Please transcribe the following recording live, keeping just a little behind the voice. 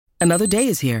Another day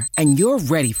is here, and you're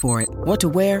ready for it. What to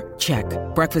wear? Check.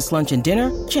 Breakfast, lunch, and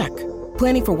dinner? Check.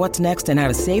 Planning for what's next and how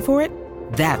to save for it?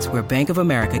 That's where Bank of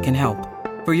America can help.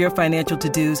 For your financial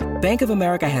to-dos, Bank of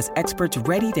America has experts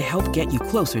ready to help get you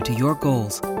closer to your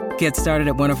goals. Get started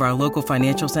at one of our local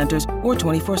financial centers or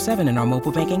 24/7 in our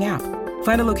mobile banking app.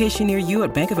 Find a location near you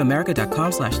at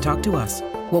bankofamerica.com/talktous.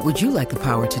 What would you like the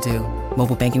power to do?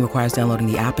 Mobile banking requires downloading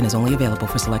the app and is only available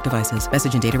for select devices.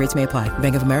 Message and data rates may apply.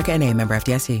 Bank of America N.A., member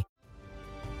FDIC.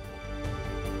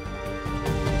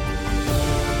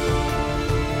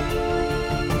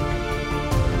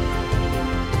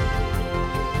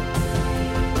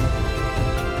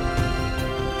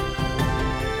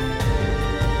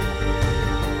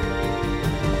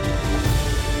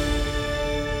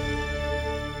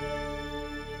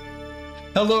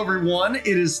 Hello, everyone. It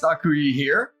is Stakuyi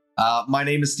here. My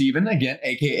name is Steven, again,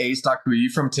 aka Stakuyi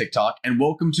from TikTok, and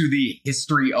welcome to the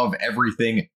History of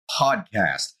Everything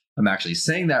podcast. I'm actually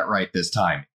saying that right this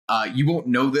time. You won't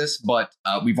know this, but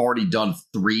we've already done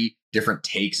 3 different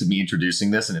takes of me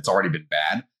introducing this, and it's already been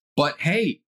bad. But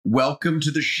hey, welcome to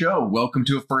the show. Welcome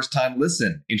to a first-time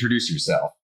listen. Introduce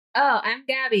yourself. Oh, I'm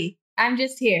Gabby. I'm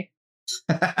just here.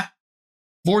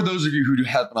 For those of you who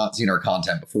have not seen our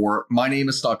content before, my name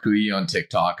is Stakuyi on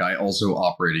TikTok. I also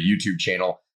operate a YouTube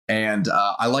channel, and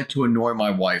I like to annoy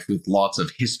my wife with lots of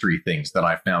history things that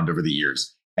I found over the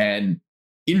years. And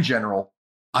in general,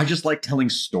 I just like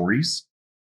telling stories.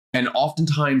 And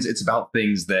oftentimes it's about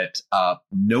things that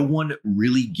no one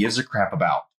really gives a crap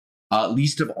about,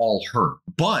 least of all her.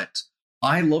 But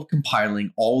I love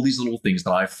compiling all these little things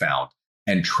that I've found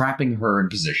and trapping her in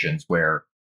positions where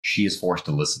she is forced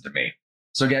to listen to me.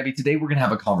 So, Gabby, today we're going to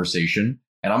have a conversation,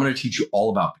 and I'm going to teach you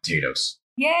all about potatoes.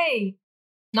 Yay!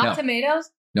 Not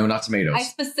tomatoes? No, not tomatoes. I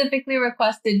specifically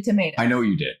requested tomatoes. I know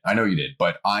you did.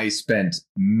 But I spent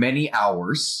many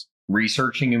hours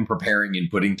researching and preparing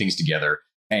and putting things together.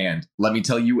 And let me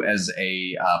tell you, as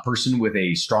a person with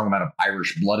a strong amount of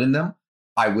Irish blood in them,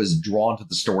 I was drawn to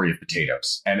the story of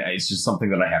potatoes. And it's just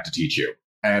something that I have to teach you.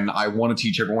 And I want to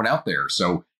teach everyone out there.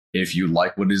 So if you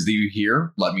like what it is that you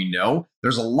hear, let me know.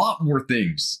 There's a lot more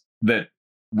things that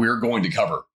we're going to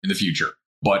cover in the future.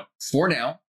 But for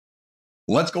now,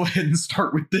 let's go ahead and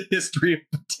start with the history of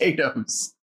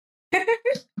potatoes.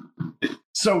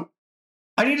 So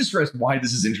I need to stress why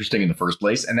this is interesting in the first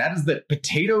place. And that is that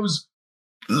potatoes,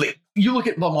 you look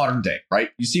at the modern day,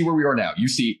 right? You see where we are now. You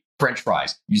see French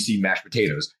fries. You see mashed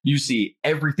potatoes. You see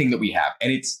everything that we have.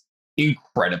 And it's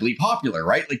incredibly popular,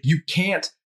 right? Like you can't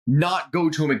not go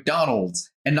to a McDonald's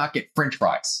and not get French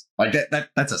fries. Like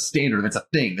that's a standard. That's a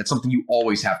thing. That's something you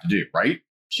always have to do, right?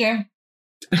 Sure.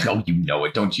 Oh, you know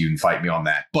it. Don't you even fight me on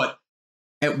that. But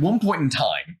at one point in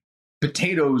time,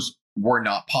 potatoes were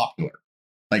not popular.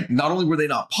 Like not only were they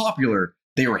not popular,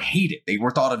 they were hated. They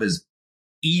were thought of as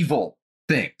evil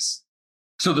things.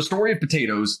 So the story of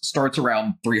potatoes starts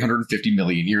around 350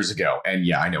 million years ago. And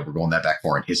yeah, I know we're going that back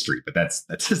far in history, but that's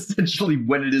essentially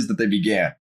when it is that they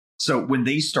began. So when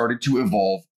they started to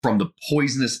evolve from the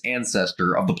poisonous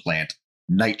ancestor of the plant,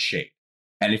 nightshade.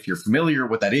 And if you're familiar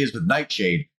what that is with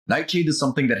nightshade is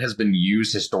something that has been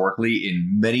used historically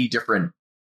in many different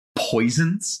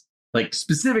poisons, like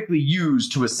specifically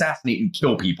used to assassinate and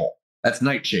kill people. That's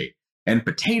nightshade. And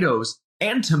potatoes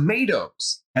and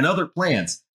tomatoes and other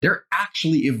plants, they're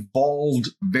actually evolved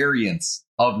variants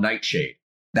of nightshade.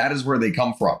 That is where they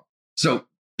come from. So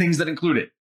things that include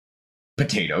it: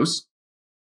 potatoes,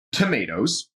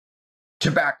 tomatoes,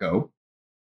 tobacco,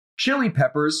 chili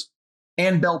peppers,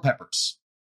 and bell peppers.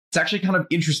 It's actually kind of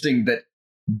interesting that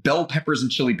bell peppers and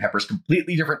chili peppers,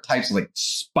 completely different types of like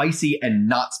spicy and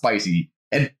not spicy,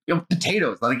 and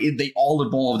potatoes, like they all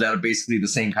evolved out of basically the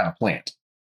same kind of plant.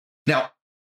 Now,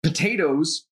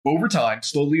 potatoes over time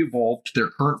slowly evolved to their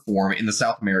current form in the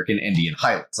South American Andean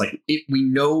highlands. Like if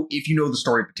you know the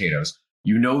story of potatoes,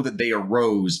 you know that they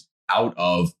arose out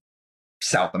of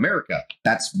South America.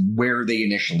 That's where they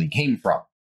initially came from.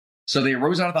 So they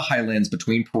arose out of the highlands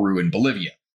between Peru and Bolivia.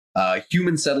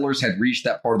 Human settlers had reached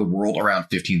that part of the world around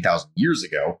 15,000 years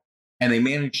ago, and they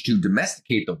managed to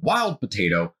domesticate the wild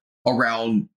potato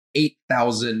around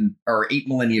 8,000 or 8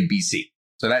 millennia BC.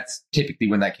 So that's typically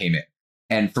when that came in.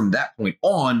 And from that point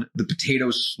on, the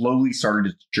potato slowly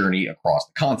started its journey across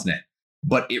the continent.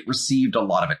 But it received a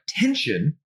lot of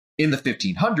attention in the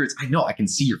 1500s. I know, I can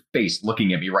see your face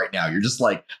looking at me right now. You're just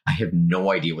like, I have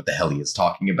no idea what the hell he is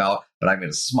talking about, but I'm going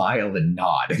to smile and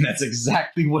nod. And that's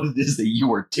exactly what it is that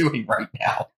you are doing right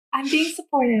now. I'm being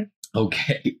supportive.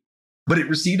 Okay. But it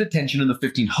received attention in the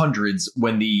 1500s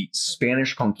when the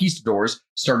Spanish conquistadors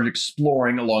started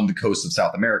exploring along the coast of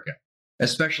South America.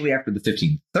 Especially after the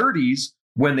 1530s,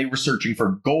 when they were searching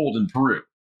for gold in Peru.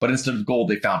 But instead of gold,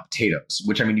 they found potatoes,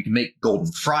 which, I mean, you can make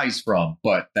golden fries from,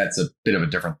 but that's a bit of a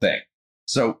different thing.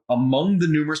 So among the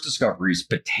numerous discoveries,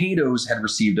 potatoes had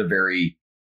received a very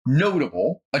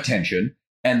notable attention,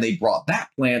 and they brought that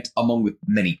plant, along with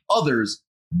many others,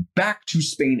 back to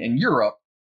Spain and Europe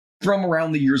from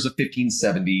around the years of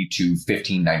 1570 to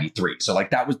 1593. So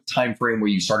like that was the time frame where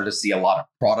you started to see a lot of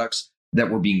products that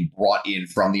were being brought in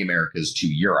from the Americas to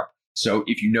Europe. So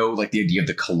if you know like the idea of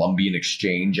the Columbian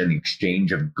exchange and the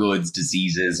exchange of goods,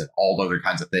 diseases, and all other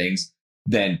kinds of things,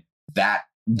 then that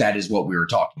is what we were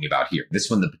talking about here. This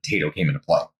is when the potato came into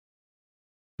play.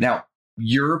 Now,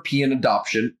 European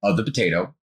adoption of the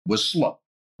potato was slow,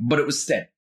 but it was steady.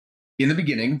 In the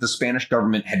beginning, the Spanish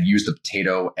government had used the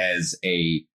potato as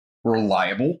a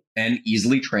reliable and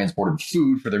easily transported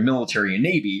food for their military and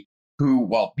navy, who,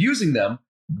 while using them,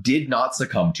 did not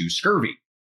succumb to scurvy.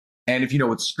 And if you know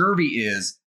what scurvy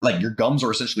is, like your gums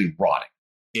are essentially rotting.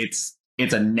 It's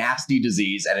a nasty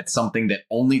disease, and it's something that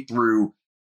only through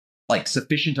like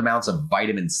sufficient amounts of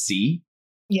vitamin C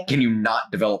can you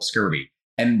not develop scurvy.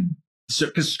 And so,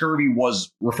 because scurvy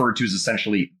was referred to as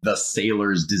essentially the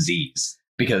sailor's disease,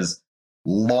 because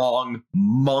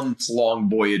months-long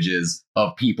voyages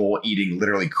of people eating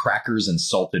literally crackers and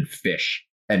salted fish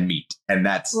and meat. And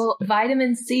that's... Well,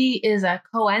 vitamin C is a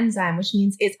coenzyme, which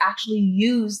means it's actually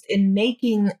used in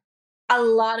making a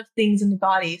lot of things in the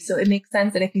body. So it makes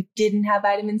sense that if you didn't have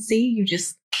vitamin C, you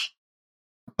just...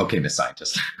 Okay, Miss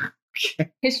Scientist.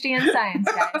 History and science,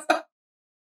 guys.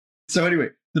 So anyway,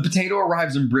 the potato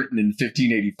arrives in Britain in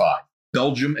 1585,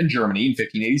 Belgium and Germany in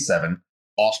 1587,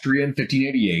 Austria in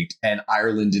 1588, and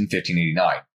Ireland in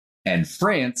 1589, and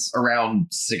France around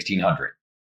 1600.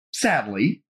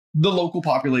 Sadly, the local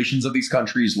populations of these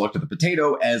countries looked at the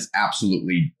potato as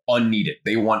absolutely unneeded.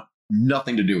 They want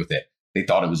nothing to do with it. They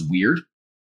thought it was weird.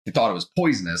 They thought it was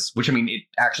poisonous, which, I mean, it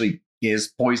actually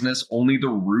is poisonous. Only the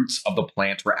roots of the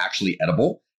plant were actually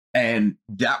edible. And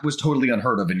that was totally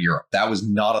unheard of in Europe. That was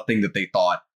not a thing that they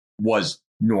thought was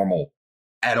normal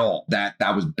at all. That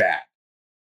was bad.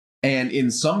 And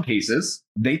in some cases,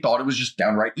 they thought it was just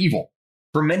downright evil.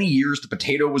 For many years, the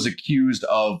potato was accused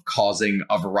of causing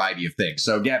a variety of things.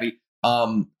 So, Gabby,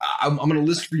 I'm going to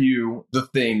list for you the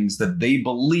things that they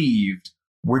believed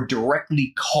were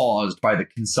directly caused by the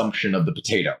consumption of the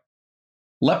potato.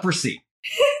 Leprosy,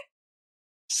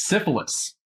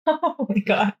 syphilis, Oh my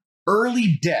God.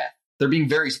 early death. They're being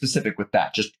very specific with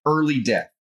that, just early death.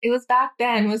 It was back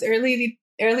then. Was early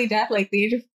death like the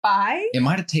age of 5? It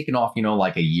might have taken off,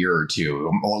 like a year or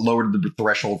two, lowered the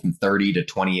threshold from 30 to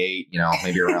 28,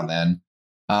 maybe around then.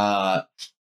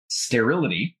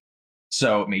 Sterility.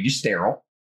 So it made you sterile.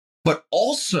 But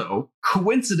also,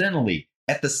 coincidentally,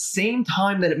 at the same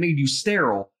time that it made you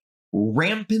sterile,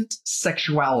 rampant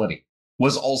sexuality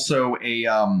was also a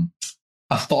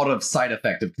thought of side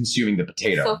effect of consuming the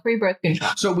potato. So free birth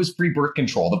control. So it was free birth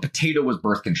control. The potato was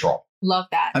birth control. Love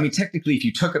that. I mean, technically, if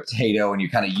you took a potato and you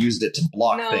kind of used it to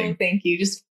block No, things. thank you.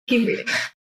 Just keep reading.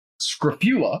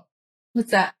 Scrofula,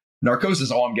 What's that?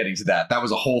 narcosis. Oh, I'm getting to that. That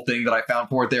was a whole thing that I found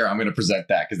for it there. I'm going to present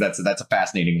that because that's a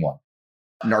fascinating one.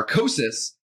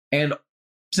 Narcosis, and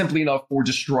simply enough for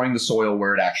destroying the soil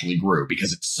where it actually grew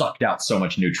because it sucked out so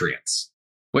much nutrients.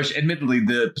 Which, admittedly,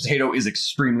 the potato is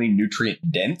extremely nutrient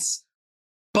dense.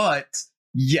 But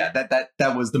yeah,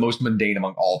 that was the most mundane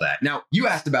among all that. Now, you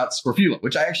asked about scrofula,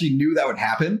 which I actually knew that would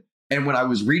happen. And when I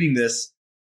was reading this,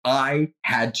 I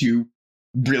had to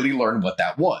really learn what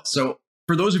that was. So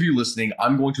for those of you listening,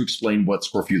 I'm going to explain what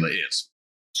scrofula is.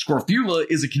 Scrofula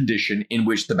is a condition in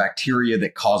which the bacteria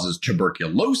that causes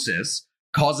tuberculosis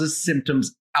causes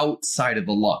symptoms outside of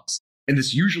the lungs. And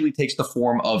this usually takes the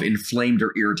form of inflamed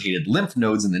or irritated lymph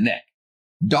nodes in the neck.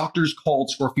 Doctors called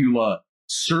scrofula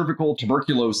cervical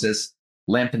tuberculosis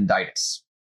lamphidritis.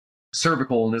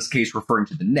 Cervical, in this case, referring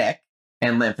to the neck,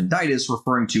 and lamphidritis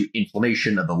referring to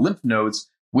inflammation of the lymph nodes,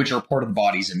 which are part of the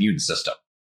body's immune system.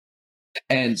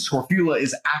 And scrofula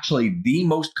is actually the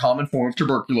most common form of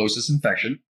tuberculosis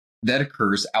infection that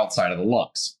occurs outside of the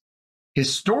lungs.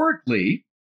 Historically,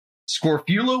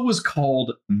 scrofula was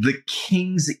called the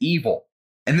king's evil.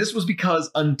 And this was because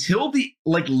until the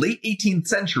late 18th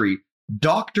century,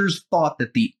 doctors thought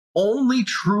that the only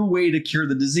true way to cure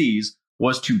the disease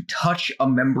was to touch a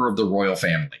member of the royal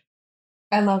family.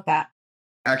 I love that.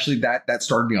 Actually, that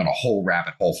started me on a whole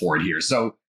rabbit hole for it here.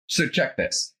 So check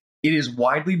this. It is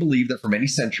widely believed that for many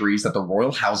centuries that the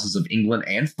royal houses of England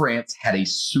and France had a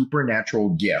supernatural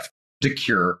gift to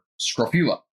cure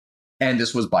scrofula. And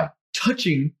this was by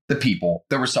touching the people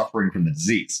that were suffering from the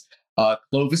disease.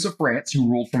 Clovis of France, who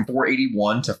ruled from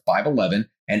 481 to 511,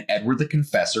 and Edward the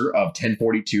Confessor of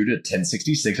 1042 to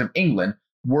 1066 of England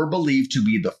were believed to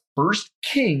be the first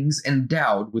kings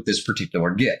endowed with this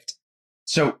particular gift.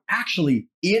 So actually,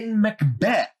 in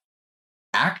Macbeth,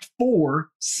 Act 4,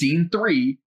 Scene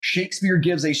 3, Shakespeare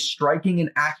gives a striking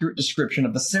and accurate description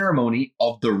of the ceremony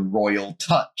of the royal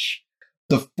touch.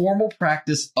 The formal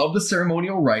practice of the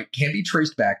ceremonial rite can be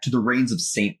traced back to the reigns of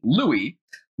St. Louis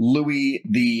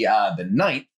the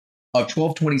Ninth of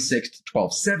 1226 to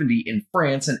 1270 in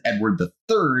France, and Edward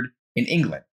III in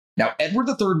England. Now, Edward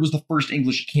III was the first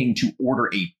English king to order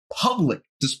a public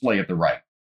display of the rite.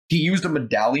 He used a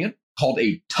medallion called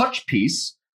a touch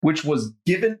piece, which was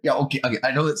given. Yeah, okay,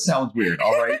 I know that sounds weird.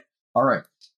 All right.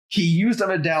 He used a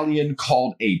medallion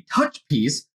called a touch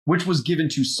piece, which was given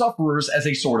to sufferers as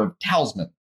a sort of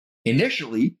talisman.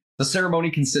 Initially, the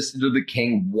ceremony consisted of the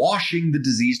king washing the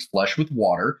diseased flesh with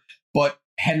water, but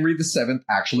Henry VII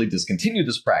actually discontinued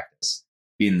this practice.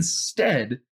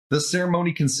 Instead, the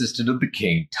ceremony consisted of the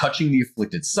king touching the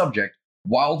afflicted subject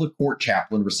while the court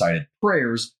chaplain recited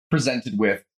prayers presented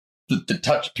with the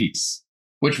touch piece,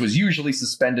 which was usually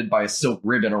suspended by a silk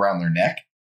ribbon around their neck.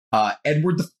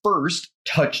 Edward I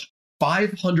touched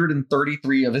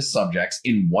 533 of his subjects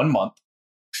in 1 month.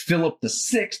 Philip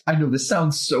VI, I know this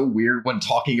sounds so weird when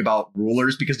talking about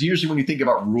rulers, because usually when you think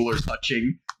about rulers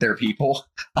touching their people,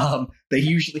 they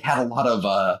usually had a lot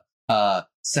of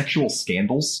sexual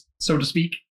scandals, so to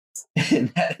speak.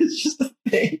 And that is just a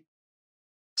thing.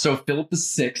 So Philip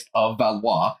VI of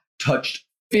Valois touched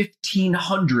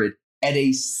 1,500 at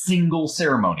a single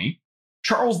ceremony.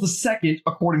 Charles II,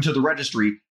 according to the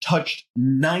registry, touched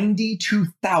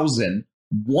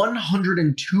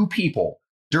 92,102 people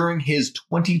during his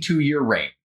 22-year reign.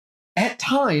 At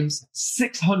times,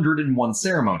 601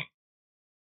 ceremonies.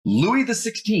 Louis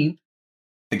XVI,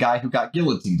 the guy who got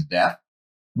guillotined to death,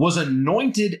 was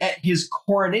anointed at his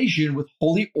coronation with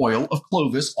holy oil of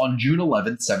Clovis on June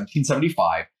 11,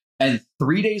 1775, and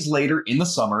 3 days later in the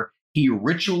summer, he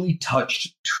ritually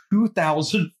touched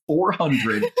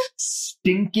 2,400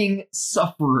 stinking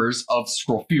sufferers of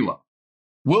scrofula.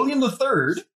 William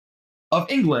III of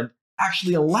England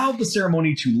actually allowed the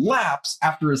ceremony to lapse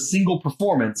after a single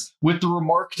performance with the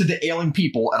remark to the ailing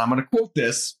people, and I'm going to quote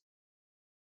this,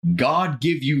 "God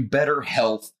give you better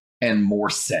health and more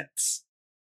sense."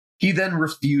 He then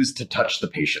refused to touch the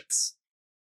patients.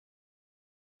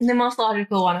 The most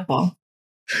logical one of all.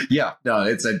 Yeah, no,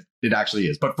 it actually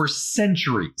is. But for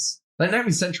centuries, not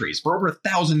even centuries, for over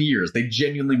 1,000 years, they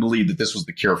genuinely believed that this was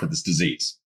the cure for this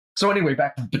disease. So anyway,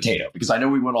 back to the potato, because I know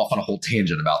we went off on a whole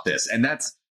tangent about this. And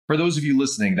that's, for those of you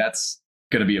listening, that's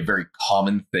going to be a very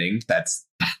common thing. That's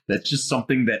just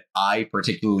something that I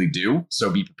particularly do. So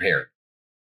be prepared.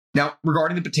 Now,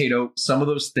 regarding the potato, some of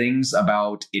those things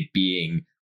about it being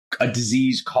a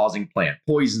disease-causing plant,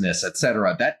 poisonous,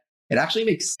 etc., that it actually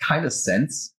makes kind of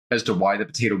sense as to why the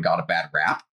potato got a bad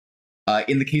rap.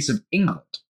 In the case of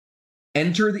England,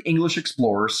 enter the English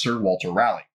explorer Sir Walter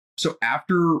Raleigh. So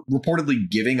after reportedly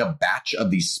giving a batch of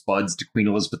these spuds to Queen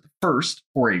Elizabeth I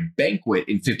for a banquet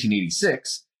in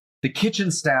 1586, the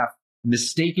kitchen staff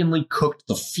mistakenly cooked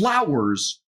the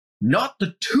flowers, not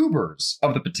the tubers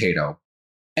of the potato,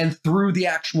 and threw the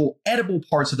actual edible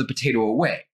parts of the potato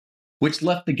away, which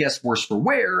left the guests worse for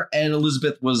wear, and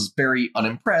Elizabeth was very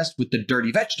unimpressed with the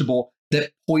dirty vegetable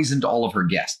that poisoned all of her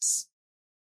guests.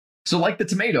 So like the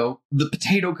tomato, the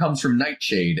potato comes from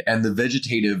nightshade, and the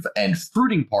vegetative and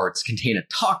fruiting parts contain a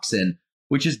toxin,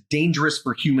 which is dangerous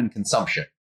for human consumption.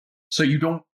 So you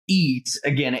don't eat,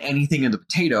 again, anything in the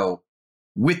potato,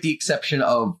 with the exception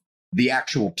of the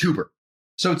actual tuber.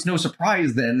 So it's no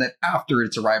surprise then that after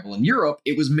its arrival in Europe,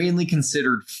 it was mainly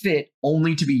considered fit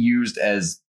only to be used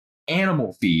as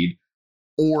animal feed,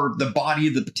 or the body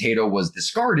of the potato was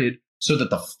discarded so that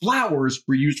the flowers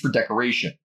were used for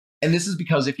decoration. And this is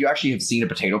because if you actually have seen a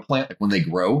potato plant, like when they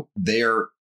grow, they're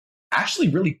actually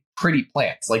really pretty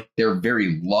plants. Like they're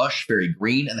very lush, very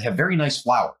green, and they have very nice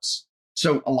flowers.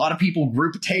 So a lot of people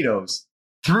grew potatoes,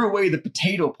 threw away the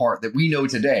potato part that we know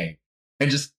today, and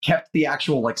just kept the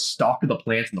actual like stalk of the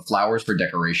plants and the flowers for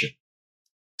decoration.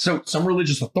 So some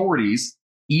religious authorities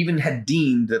even had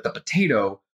deemed that the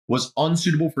potato was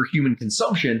unsuitable for human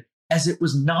consumption as it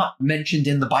was not mentioned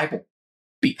in the Bible.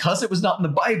 Because it was not in the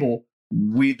Bible,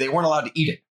 they weren't allowed to eat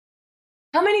it.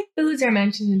 How many foods are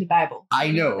mentioned in the Bible?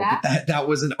 I know, but that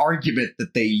was an argument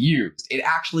that they used. It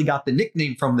actually got the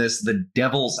nickname from this, the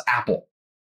devil's apple.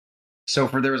 So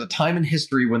there was a time in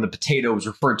history when the potato was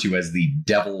referred to as the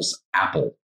devil's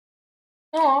apple.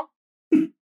 Aww.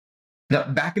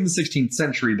 Now, back in the 16th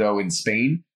century, though, in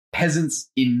Spain, peasants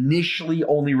initially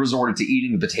only resorted to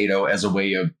eating the potato as a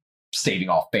way of staving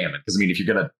off famine. Because, I mean, if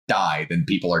you're going to die, then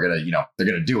people are going to, they're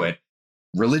going to do it.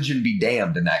 Religion be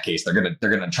damned in that case. They're going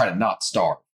to try to not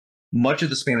starve. Much of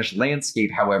the Spanish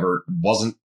landscape, however,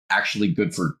 wasn't actually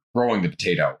good for growing the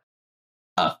potato.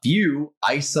 A few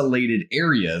isolated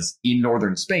areas in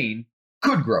northern Spain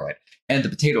could grow it, and the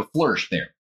potato flourished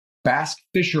there. Basque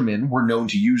fishermen were known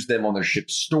to use them on their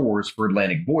ship's stores for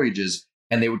Atlantic voyages,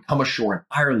 and they would come ashore in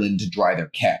Ireland to dry their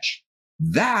catch.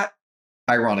 That,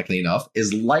 ironically enough,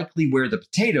 is likely where the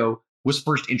potato was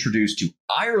first introduced to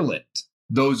Ireland.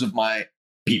 Those of my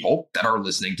people that are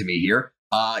listening to me here,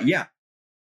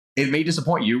 it may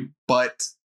disappoint you, but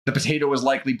the potato was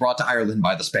likely brought to Ireland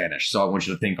by the Spanish, so I want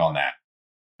you to think on that.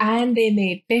 And they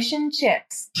made fish and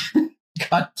chips.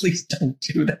 God, please don't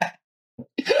do that.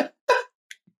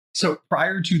 So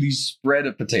prior to the spread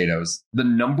of potatoes, the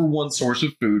number one source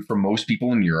of food for most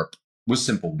people in Europe was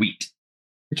simple wheat,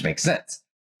 which makes sense.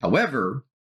 However,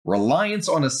 reliance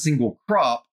on a single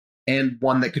crop and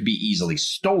one that could be easily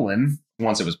stolen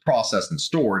once it was processed and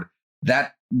stored,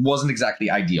 that wasn't exactly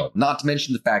ideal. Not to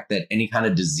mention the fact that any kind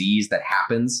of disease that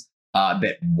happens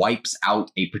that wipes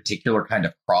out a particular kind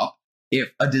of crop, if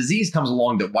a disease comes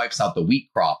along that wipes out the wheat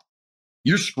crop,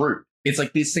 you're screwed. It's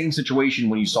like the same situation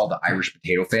when you saw the Irish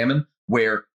potato famine,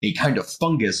 where a kind of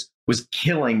fungus was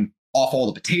killing off all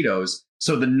the potatoes.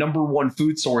 So the number one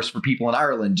food source for people in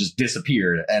Ireland just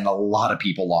disappeared, and a lot of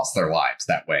people lost their lives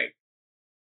that way.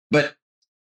 But,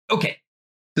 okay,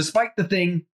 despite the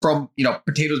thing from,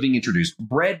 potatoes being introduced,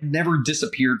 bread never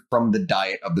disappeared from the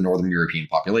diet of the Northern European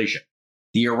population.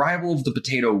 The arrival of the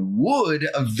potato would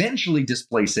eventually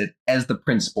displace it as the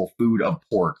principal food of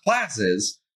poorer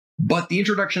classes, but the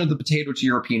introduction of the potato to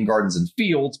European gardens and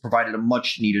fields provided a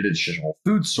much needed additional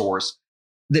food source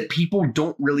that people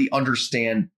don't really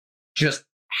understand just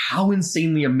how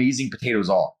insanely amazing potatoes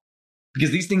are.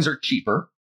 Because these things are cheaper,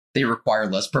 they require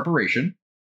less preparation,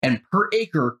 and per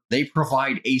acre, they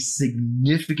provide a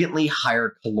significantly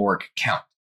higher caloric count.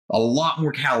 A lot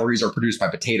more calories are produced by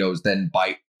potatoes than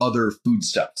by other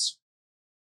foodstuffs.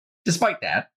 Despite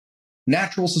that,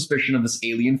 natural suspicion of this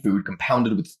alien food,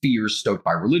 compounded with fears stoked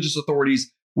by religious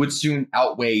authorities, would soon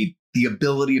outweigh the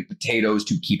ability of potatoes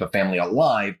to keep a family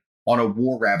alive on a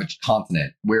war-ravaged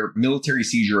continent, where military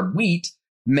seizure of wheat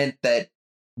meant that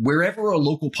wherever a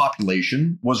local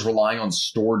population was relying on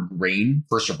stored grain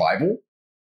for survival,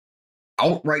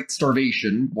 outright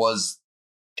starvation was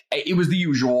the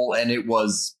usual, and it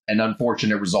was an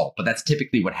unfortunate result, but that's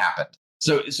typically what happened.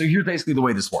 So here's basically the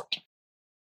way this worked.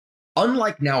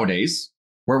 Unlike nowadays,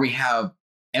 where we have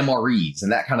MREs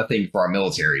and that kind of thing for our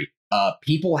military,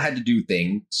 people had to do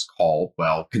things called,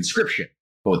 conscription,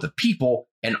 both of people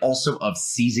and also of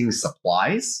seizing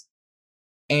supplies.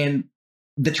 And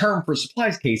the term for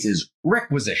supplies case is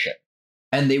requisition.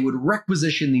 And they would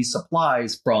requisition these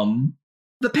supplies from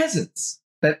the peasants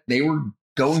that they were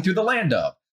going through the land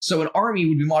of. So an army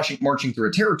would be marching through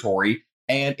a territory,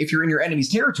 and if you're in your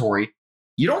enemy's territory,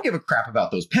 you don't give a crap about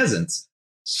those peasants.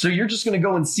 So you're just going to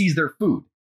go and seize their food.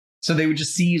 So they would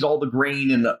just seize all the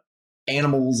grain and the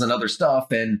animals and other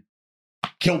stuff and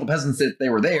kill the peasants if they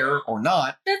were there or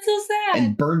not. That's so sad.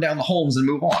 And burn down the homes and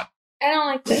move on. I don't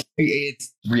like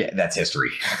this. That's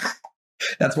history.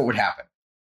 That's what would happen.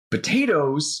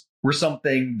 Potatoes were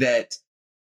something that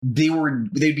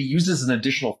they'd be used as an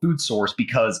additional food source,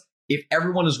 because if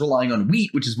everyone is relying on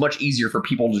wheat, which is much easier for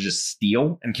people to just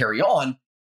steal and carry on,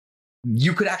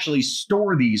 you could actually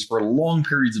store these for long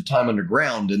periods of time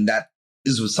underground, and that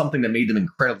was something that made them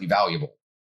incredibly valuable.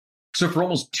 So for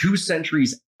almost 2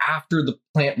 centuries after the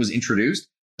plant was introduced,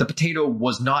 the potato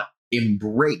was not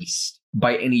embraced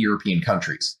by any European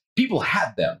countries. People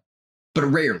had them, but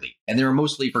rarely, and they were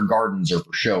mostly for gardens or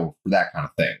for show, for that kind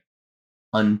of thing.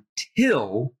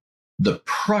 Until the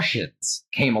Prussians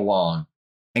came along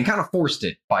and kind of forced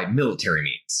it by military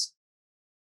means.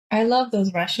 I love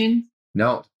those Russians.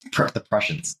 No, the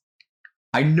Prussians.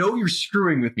 I know you're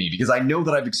screwing with me because I know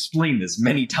that I've explained this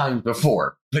many times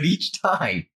before, but each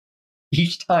time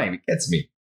it gets me.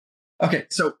 Okay,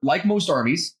 so like most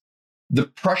armies, the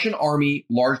Prussian army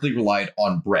largely relied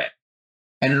on bread.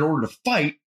 And in order to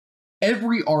fight,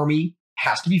 every army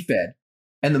has to be fed,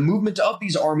 and the movement of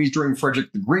these armies during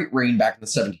Frederick the Great reign back in the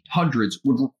 1700s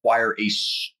would require a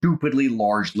stupidly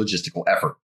large logistical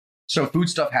effort. So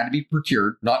foodstuff had to be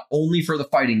procured, not only for the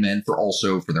fighting men, but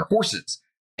also for their horses.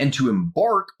 And to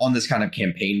embark on this kind of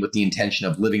campaign with the intention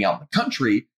of living out in the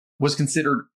country was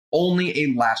considered only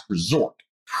a last resort.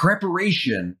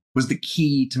 Preparation was the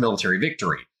key to military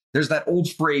victory. There's that old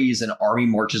phrase, an army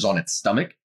marches on its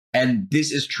stomach, and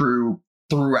this is true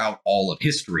throughout all of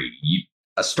history.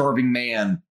 a starving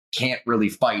man can't really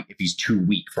fight if he's too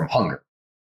weak from hunger.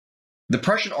 The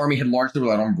Prussian army had largely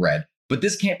relied on bread, but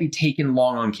this can't be taken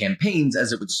long on campaigns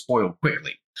as it would spoil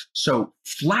quickly. So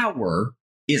flour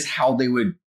is how they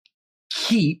would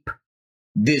keep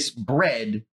this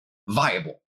bread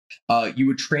viable. You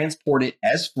would transport it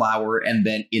as flour, and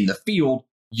then in the field,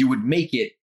 you would make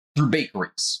it through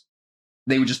bakeries.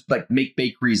 They would just like make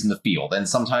bakeries in the field. And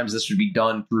sometimes this would be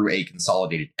done through a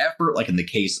consolidated effort, like in the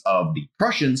case of the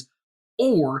Prussians,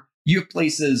 or you have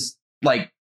places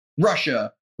like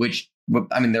Russia, which,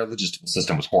 I mean, their logistical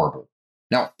system was horrible.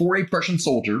 Now, for a Prussian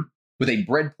soldier with a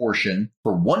bread portion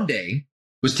for one day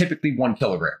was typically 1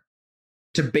 kilogram.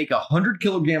 To bake 100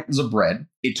 kilograms of bread,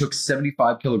 it took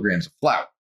 75 kilograms of flour.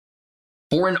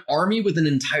 For an army with an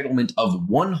entitlement of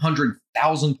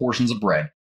 100,000 portions of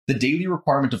bread, the daily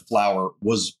requirement of flour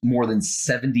was more than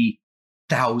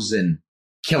 70,000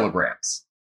 kilograms.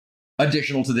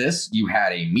 Additional to this, you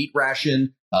had a meat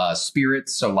ration,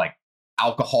 spirits, so like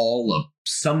alcohol of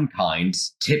some kind.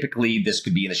 Typically, this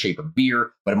could be in the shape of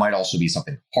beer, but it might also be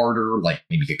something harder, like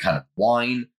maybe a kind of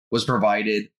wine was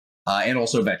provided, and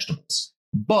also vegetables.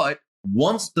 But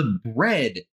once the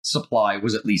bread supply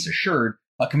was at least assured,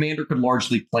 a commander could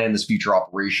largely plan this future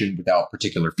operation without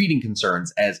particular feeding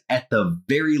concerns, as at the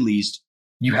very least,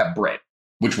 you have bread,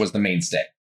 which was the mainstay.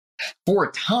 For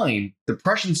a time, the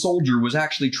Prussian soldier was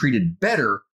actually treated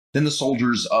better than the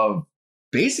soldiers of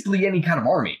basically any kind of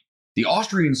army. The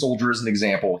Austrian soldier, as an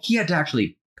example, he had to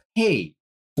actually pay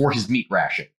for his meat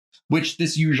ration, which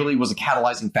this usually was a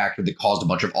catalyzing factor that caused a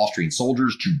bunch of Austrian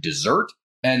soldiers to desert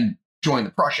and join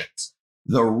the Prussians.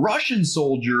 The Russian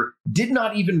soldier did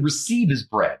not even receive his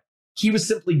bread. He was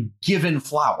simply given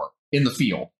flour in the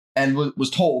field and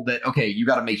was told that, okay, you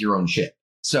got to make your own shit.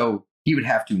 So he would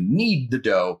have to knead the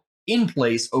dough in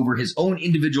place over his own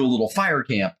individual little fire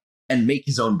camp and make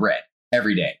his own bread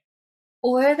every day.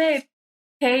 Were they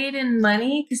paid in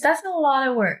money? Because that's a lot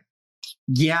of work.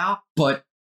 Yeah, but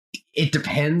it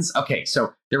depends. Okay,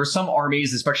 so there were some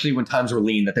armies, especially when times were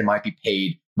lean, that they might be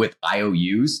paid with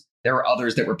IOUs. There were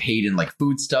others that were paid in like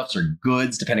foodstuffs or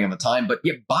goods, depending on the time. But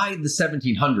yet by the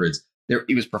 1700s,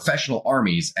 it was professional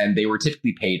armies, and they were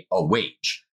typically paid a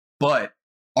wage. But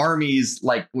armies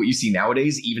like what you see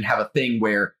nowadays even have a thing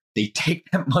where they take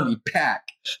that money back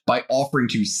by offering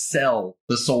to sell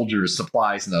the soldiers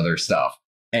supplies and other stuff.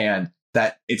 And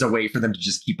that it's a way for them to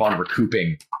just keep on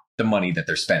recouping the money that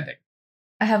they're spending.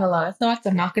 I have a lot of thoughts.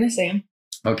 I'm not going to say them.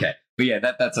 Okay. But yeah,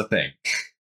 that's a thing.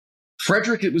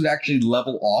 Frederick, it was actually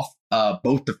level off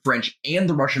both the French and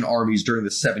the Russian armies during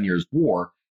the 7 Years'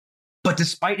 War. But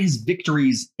despite his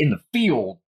victories in the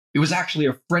field, it was actually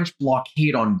a French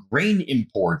blockade on grain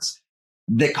imports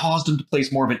that caused him to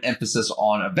place more of an emphasis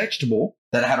on a vegetable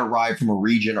that had arrived from a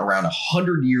region around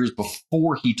 100 years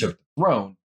before he took the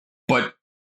throne. But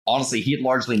honestly, he had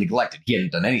largely neglected. He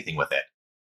hadn't done anything with it.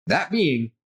 That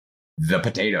being the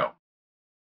potato.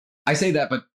 I say that,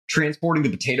 but transporting the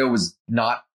potato was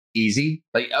not easy.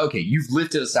 Like, okay, you've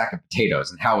lifted a sack of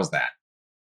potatoes, and how is that?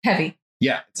 Heavy.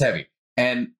 Yeah, it's heavy.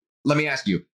 And let me ask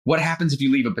you, what happens if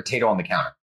you leave a potato on the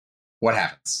counter? What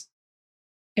happens?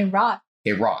 It rots.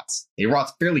 It rots. It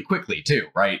rots fairly quickly, too,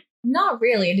 right? Not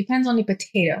really. It depends on the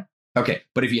potato. Okay,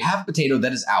 but if you have a potato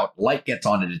that is out, light gets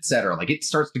on it, etc., like it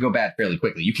starts to go bad fairly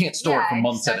quickly. You can't store it for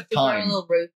months at a time. Little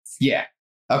roots. Yeah.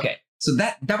 Okay, so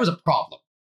that was a problem.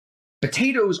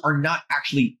 Potatoes are not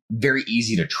actually very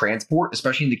easy to transport,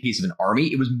 especially in the case of an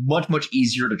army. It was much, much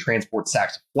easier to transport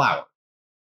sacks of flour.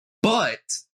 But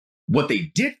what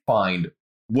they did find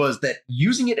was that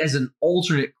using it as an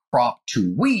alternate crop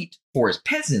to wheat for his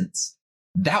peasants,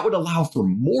 that would allow for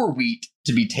more wheat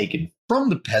to be taken from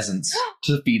the peasants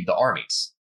to feed the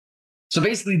armies. So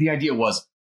basically the idea was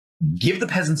give the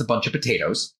peasants a bunch of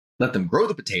potatoes, let them grow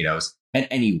the potatoes, and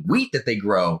any wheat that they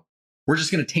grow, we're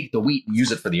just going to take the wheat and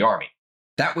use it for the army.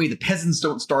 That way the peasants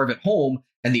don't starve at home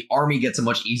and the army gets a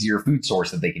much easier food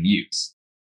source that they can use.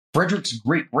 Frederick's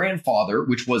great-grandfather,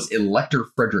 which was Elector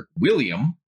Frederick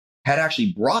William, had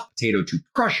actually brought potato to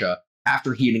Prussia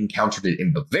after he had encountered it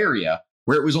in Bavaria,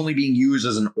 where it was only being used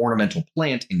as an ornamental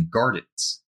plant in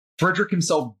gardens. Frederick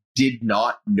himself did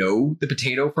not know the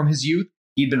potato from his youth.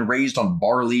 He'd been raised on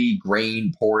barley,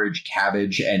 grain, porridge,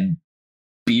 cabbage, and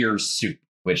beer soup,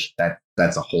 which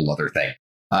that's a whole other thing.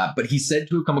 But he's said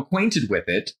to have become acquainted with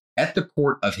it at the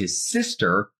court of his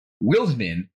sister,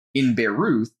 Wilhelmine, in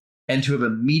Bayreuth, and to have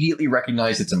immediately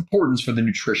recognized its importance for the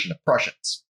nutrition of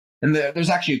Prussians. And there's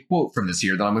actually a quote from this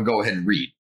here that I'm going to go ahead and read.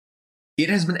 It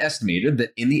has been estimated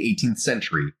that in the 18th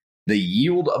century, the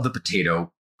yield of the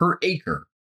potato per acre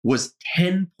was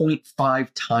 10.5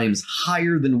 times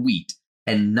higher than wheat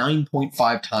and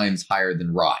 9.5 times higher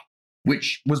than rye,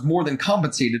 which was more than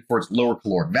compensated for its lower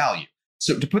caloric value.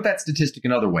 So to put that statistic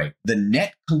another way, the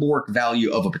net caloric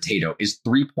value of a potato is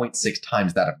 3.6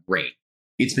 times that of grain.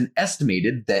 It's been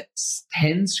estimated that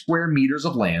 10 square meters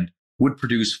of land would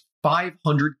produce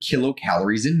 500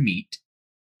 kilocalories in meat,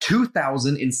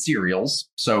 2,000 in cereals,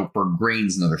 so for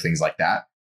grains and other things like that.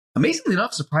 Amazingly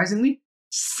enough, surprisingly,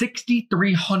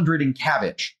 6,300 in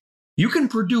cabbage. You can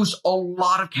produce a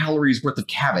lot of calories worth of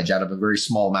cabbage out of a very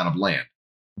small amount of land,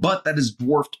 but that is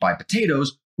dwarfed by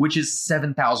potatoes, which is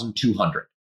 7,200.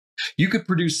 You could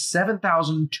produce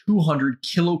 7,200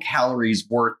 kilocalories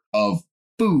worth of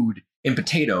food in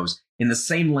potatoes in the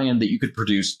same land that you could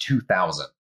produce 2,000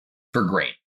 for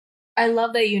grain. I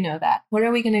love that you know that. What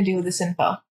are we going to do with this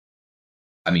info?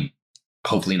 I mean,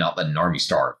 hopefully not let an army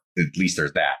starve. At least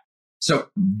there's that. So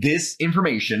this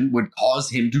information would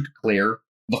cause him to declare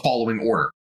the following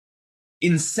order.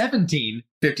 In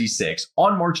 1756,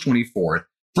 on March 24th,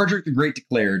 Frederick the Great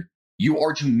declared, "You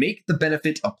are to make the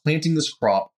benefit of planting this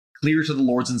crop clear to the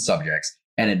lords and subjects,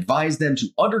 and advise them to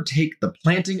undertake the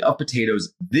planting of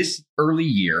potatoes this early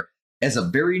year as a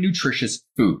very nutritious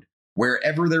food.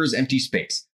 Wherever there is empty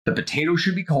space, the potato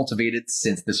should be cultivated,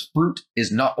 since this fruit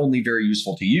is not only very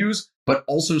useful to use, but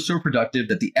also so productive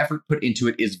that the effort put into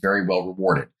it is very well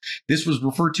rewarded." This was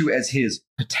referred to as his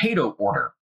potato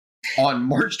order on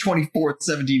March 24th,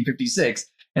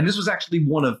 1756, and this was actually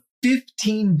one of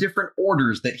 15 different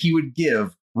orders that he would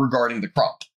give regarding the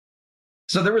crop.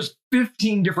 So there was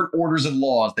 15 different orders and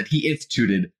laws that he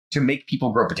instituted to make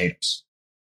people grow potatoes.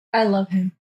 I love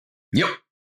him. Yep.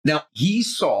 Now, he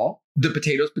saw the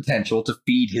potato's potential to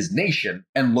feed his nation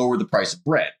and lower the price of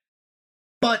bread.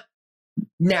 But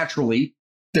naturally,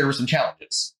 there were some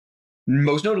challenges,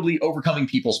 most notably overcoming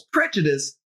people's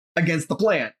prejudice against the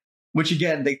plant, which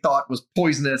again, they thought was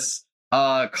poisonous,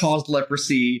 caused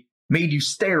leprosy, made you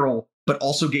sterile, but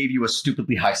also gave you a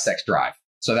stupidly high sex drive.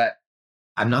 So that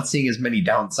I'm not seeing as many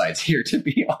downsides here, to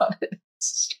be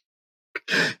honest.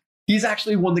 He's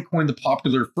actually one that coined the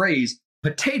popular phrase,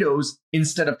 potatoes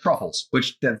instead of truffles,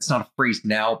 which that's not a phrase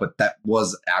now, but that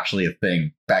was actually a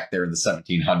thing back there in the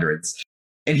 1700s.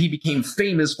 And he became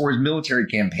famous for his military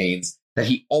campaigns, that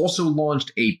he also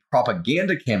launched a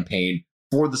propaganda campaign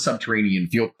for the subterranean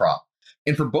field crop.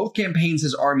 And for both campaigns,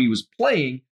 his army was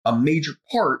playing a major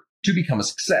part to become a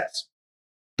success.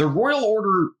 The royal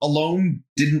order alone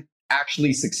didn't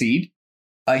actually succeed.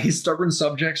 His stubborn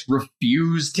subjects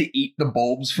refused to eat the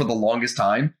bulbs for the longest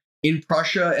time. In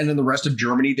Prussia and in the rest of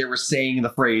Germany, they were saying the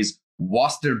phrase,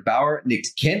 "Was der Bauer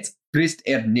nicht kennt, frisst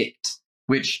nicht,"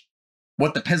 which,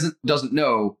 what the peasant doesn't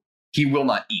know, he will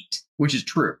not eat, which is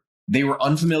true. They were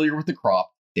unfamiliar with the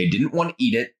crop. They didn't want to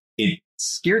eat it. It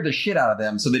scared the shit out of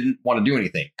them, so they didn't want to do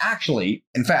anything. Actually,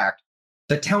 in fact,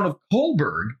 the town of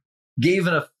Kolberg gave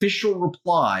an official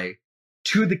reply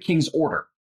to the king's order.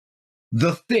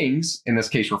 "The things," in this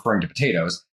case referring to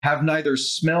potatoes, "have neither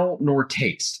smell nor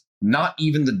taste. Not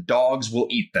even the dogs will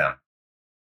eat them.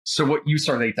 So what use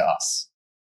are they to us?"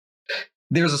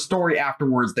 There's a story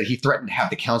afterwards that he threatened to have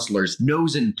the counselors'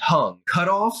 nose and tongue cut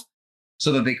off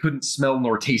so that they couldn't smell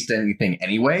nor taste anything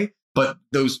anyway. But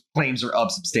those claims are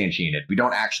unsubstantiated. We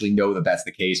don't actually know that that's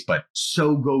the case, but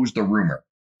so goes the rumor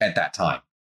at that time.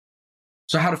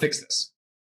 So how to fix this?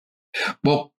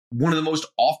 Well, one of the most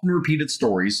often repeated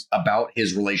stories about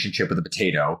his relationship with the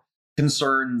potato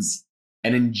concerns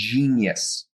an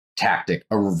ingenious tactic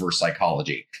of reverse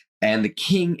psychology. And the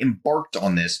king embarked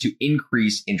on this to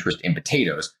increase interest in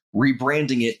potatoes,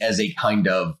 rebranding it as a kind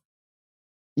of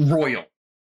royal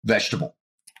vegetable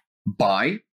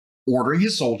by ordering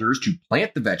his soldiers to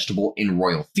plant the vegetable in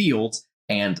royal fields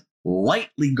and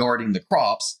lightly guarding the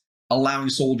crops, allowing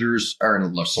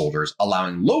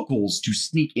allowing locals to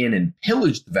sneak in and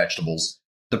pillage the vegetables.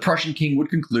 The Prussian king would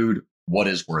conclude, what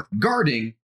is worth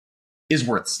guarding is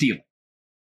worth stealing.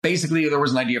 Basically, there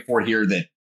was an idea for it here that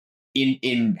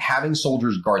in having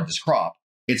soldiers guard this crop,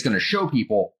 it's going to show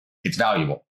people it's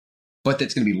valuable, but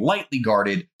that's going to be lightly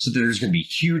guarded so that there's going to be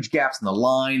huge gaps in the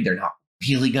line. They're not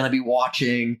really going to be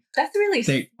watching. That's really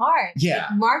smart. Yeah.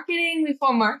 Like marketing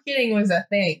before marketing was a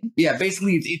thing. Yeah,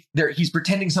 basically, he's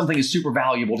pretending something is super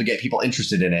valuable to get people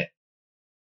interested in it,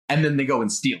 and then they go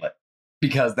and steal it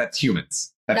because that's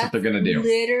humans. That's what they're going to do.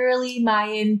 Literally my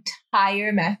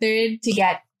entire method to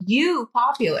get you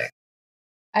popular.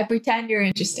 I pretend you're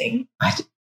interesting.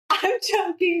 I'm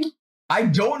joking. I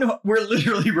don't know. We're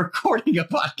literally recording a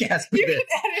podcast with this,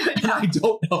 and I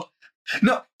don't know.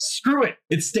 No, screw it.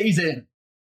 It stays in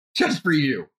just for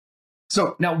you.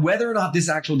 So now, whether or not this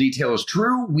actual detail is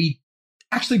true, we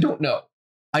actually don't know.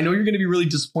 I know you're going to be really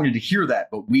disappointed to hear that,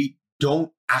 but we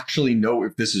don't actually know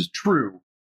if this is true.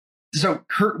 So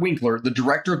Kurt Winkler, the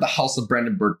director of the House of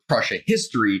Brandenburg Prussia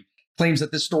history, claims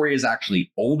that this story is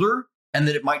actually older and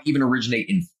that it might even originate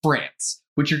in France,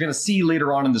 which you're going to see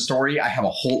later on in the story. I have a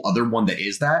whole other one that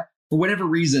is that. For whatever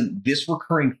reason, this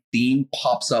recurring theme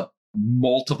pops up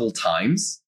multiple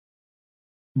times,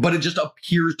 but it just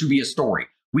appears to be a story.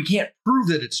 We can't prove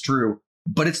that it's true,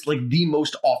 but it's like the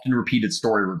most often repeated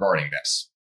story regarding this.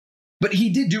 But he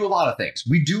did do a lot of things.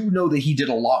 We do know that he did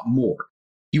a lot more.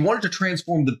 He wanted to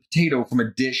transform the potato from a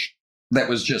dish that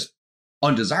was just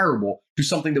undesirable to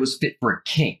something that was fit for a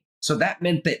king. So that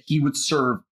meant that he would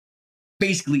serve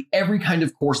basically every kind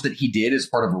of course that he did as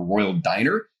part of a royal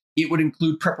diner. It would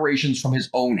include preparations from his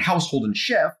own household and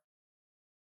chef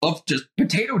of just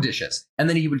potato dishes. And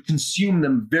then he would consume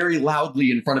them very loudly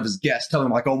in front of his guests, telling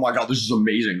them like, oh my God, this is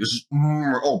amazing. This is,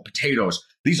 potatoes.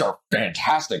 These are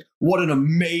fantastic. What an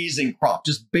amazing crop.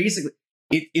 Just basically,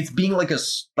 it's being like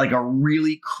a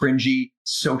really cringy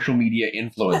social media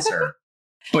influencer,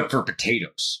 but for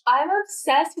potatoes. I'm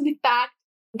obsessed with the fact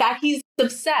that he's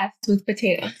obsessed with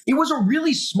potatoes. It was a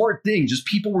really smart thing. Just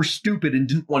people were stupid and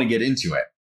didn't want to get into it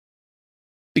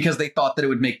because they thought that it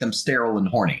would make them sterile and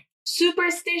horny.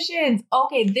 Superstitions.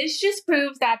 Okay, this just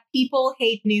proves that people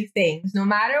hate new things. No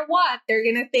matter what, they're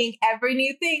going to think every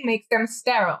new thing makes them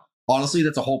sterile. Honestly,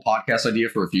 that's a whole podcast idea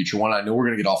for a future one. I know we're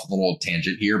going to get off a little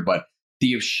tangent here, but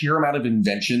the sheer amount of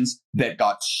inventions that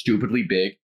got stupidly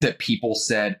big that people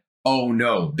said, oh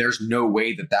no, there's no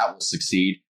way that that will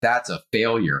succeed. That's a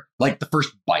failure. Like the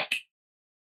first bike.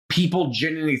 People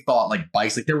genuinely thought like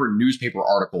bikes, like there were newspaper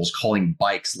articles calling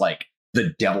bikes like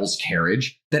the devil's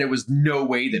carriage, that it was no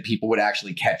way that people would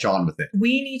actually catch on with it.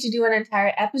 We need to do an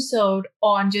entire episode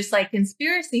on just like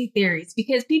conspiracy theories,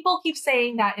 because people keep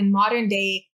saying that in modern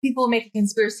day, people make a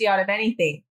conspiracy out of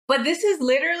anything. But this has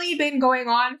literally been going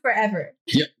on forever.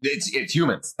 Yeah, it's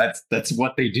humans. That's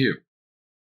what they do.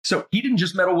 So he didn't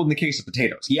just meddle in the case of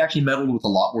potatoes. He actually meddled with a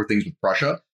lot more things with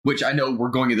Prussia, which I know we're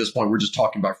going at this point, we're just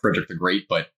talking about Frederick the Great,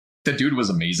 but the dude was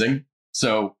amazing.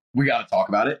 So we got to talk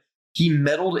about it. He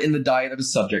meddled in the diet of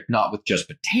his subject, not with just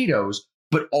potatoes,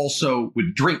 but also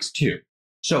with drinks too.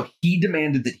 So he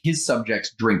demanded that his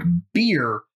subjects drink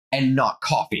beer and not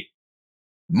coffee.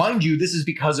 Mind you, this is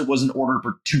because it was in order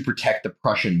to protect the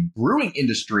Prussian brewing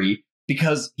industry,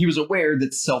 because he was aware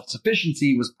that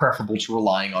self-sufficiency was preferable to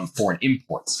relying on foreign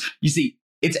imports. You see,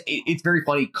 it's very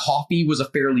funny. Coffee was a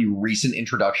fairly recent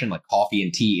introduction, like coffee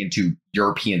and tea, into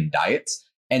European diets,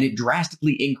 and it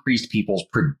drastically increased people's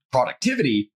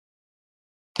productivity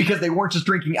because they weren't just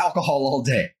drinking alcohol all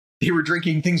day. They were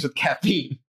drinking things with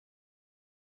caffeine.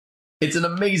 It's an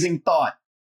amazing thought,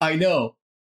 I know.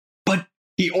 But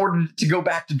he ordered to go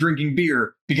back to drinking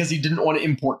beer because he didn't want to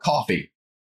import coffee.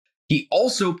 He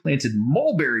also planted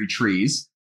mulberry trees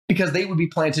because they would be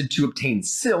planted to obtain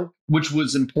silk, which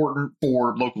was important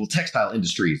for local textile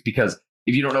industries. Because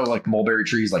if you don't know, like mulberry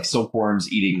trees, like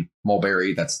silkworms eating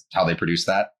mulberry, that's how they produce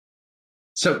that.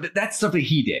 So that's something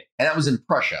he did. And that was in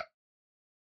Prussia.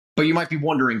 But you might be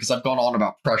wondering, because I've gone on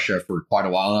about Prussia for quite a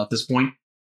while now at this point,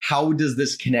 how does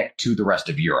this connect to the rest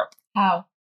of Europe? How?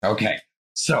 Okay,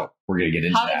 so we're going to get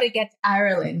into that. How did they get to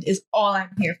Ireland is all I'm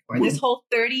here for. This whole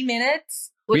 30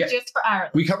 minutes was just for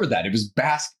Ireland. We covered that. It was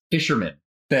Basque fishermen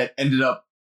that ended up...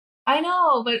 I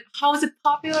know, but how is it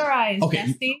popularized? Okay,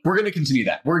 Nesty? We're going to continue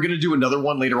that. We're going to do another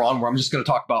one later on where I'm just going to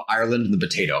talk about Ireland and the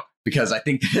potato, because I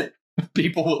think that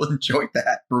people will enjoy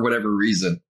that for whatever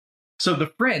reason. So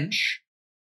the French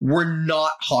were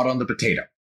not hot on the potato.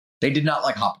 They did not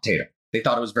like hot potato. They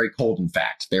thought it was very cold, in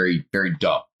fact, very, very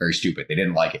dumb, very stupid. They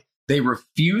didn't like it. They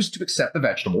refused to accept the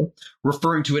vegetable,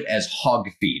 referring to it as hog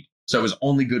feed. So it was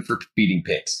only good for feeding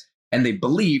pigs. And they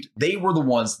believed, they were the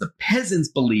ones, the peasants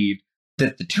believed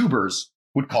that the tubers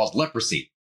would cause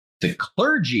leprosy. The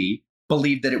clergy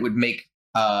believed that it would make,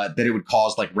 that it would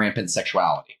cause like rampant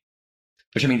sexuality.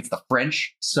 Which, I mean, it's the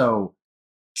French, so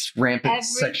rampant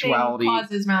sexuality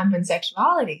causes rampant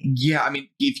sexuality. Yeah, I mean,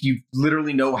 if you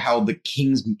literally know how the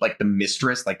king's, like the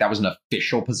mistress, like that was an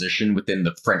official position within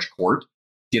the French court.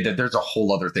 Yeah, there's a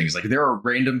whole other things. Like there are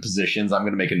random positions. I'm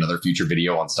going to make another future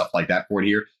video on stuff like that for it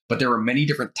here. But there were many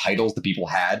different titles that people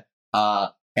had.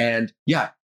 And yeah,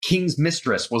 king's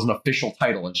mistress was an official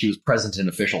title, and she was present in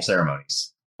official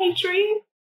ceremonies. Hey, tree.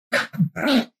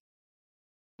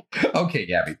 Okay,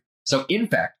 Gabby. So in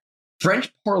fact,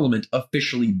 French Parliament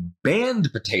officially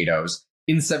banned potatoes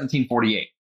in 1748.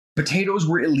 Potatoes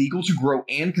were illegal to grow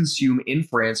and consume in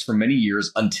France for many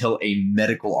years until a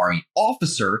medical army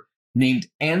officer named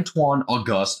Antoine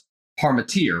Auguste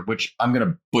Parmentier, which I'm going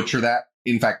to butcher that.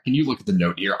 In fact, can you look at the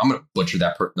note here? I'm going to butcher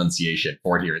that pronunciation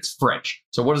for it here. It's French.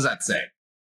 So what does that say?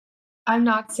 I'm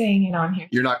not saying it on here.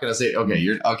 You're not going to say it?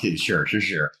 Okay, okay, sure.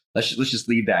 Let's just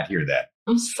leave that here then.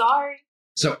 I'm sorry.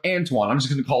 So Antoine, I'm just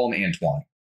going to call him Antoine.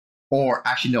 Or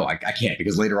actually, no, I can't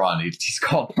because later on he's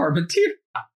called Parmentier.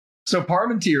 So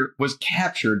Parmentier was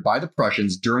captured by the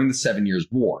Prussians during the 7 Years'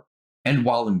 War. And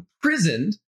while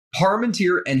imprisoned,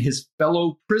 Parmentier and his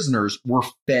fellow prisoners were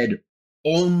fed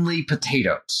only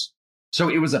potatoes. So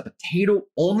it was a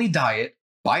potato-only diet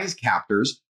by his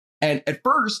captors. And at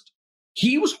first,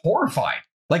 he was horrified.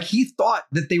 Like, he thought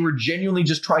that they were genuinely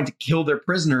just trying to kill their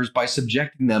prisoners by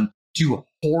subjecting them to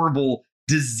horrible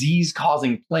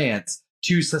disease-causing plants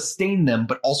to sustain them,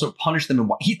 but also punish them.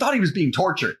 He thought he was being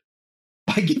tortured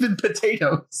by giving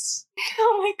potatoes.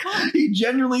 Oh my God. He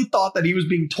genuinely thought that he was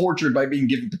being tortured by being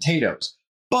given potatoes.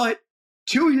 But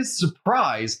to his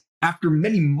surprise, after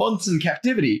many months in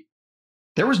captivity,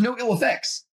 there was no ill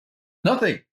effects.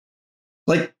 Nothing.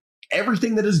 Like,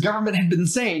 everything that his government had been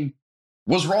saying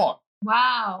was wrong.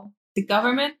 Wow. The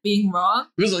government being wrong?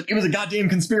 It was a goddamn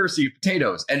conspiracy of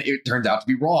potatoes, and it turned out to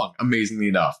be wrong, amazingly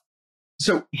enough.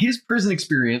 So his prison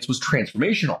experience was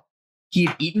transformational. He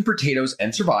had eaten potatoes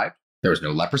and survived. There was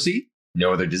no leprosy,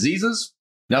 no other diseases,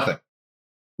 nothing.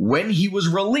 When he was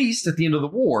released at the end of the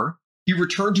war, he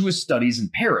returned to his studies in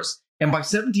Paris. And by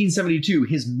 1772,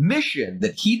 his mission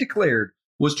that he declared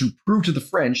was to prove to the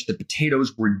French that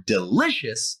potatoes were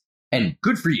delicious and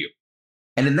good for you.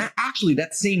 And in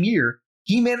that same year,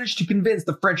 he managed to convince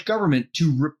the French government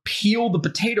to repeal the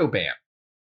potato ban.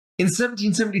 In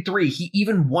 1773, he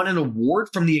even won an award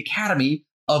from the Academy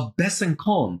of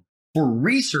Besançon for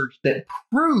research that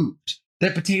proved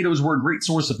that potatoes were a great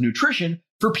source of nutrition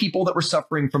for people that were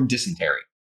suffering from dysentery.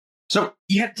 So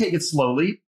you had to take it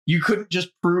slowly. You couldn't just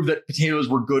prove that potatoes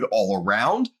were good all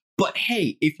around. But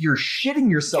hey, if you're shitting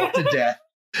yourself to death,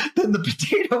 then the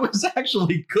potato is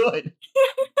actually good.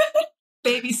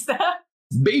 Baby steps.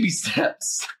 Baby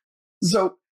steps.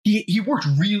 So he worked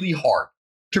really hard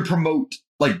to promote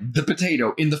the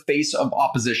potato in the face of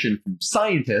opposition from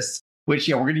scientists, which,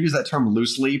 we're going to use that term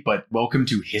loosely, but welcome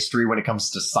to history when it comes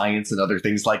to science and other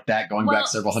things like that, going back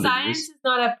several hundred years. Science is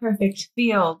not a perfect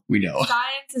field. We know.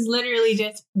 Science is literally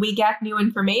just, we get new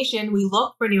information, we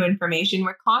look for new information,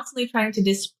 we're constantly trying to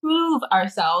disprove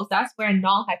ourselves. That's where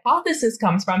null hypothesis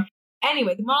comes from.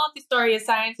 Anyway, the moral of the story is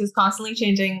science is constantly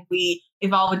changing. We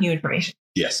evolve with new information.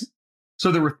 Yes.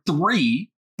 So there were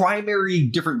three primary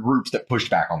different groups that pushed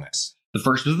back on this. The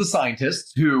first was the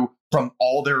scientists who, from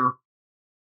all their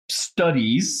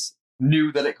studies,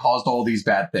 knew that it caused all these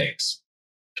bad things.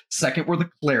 Second were the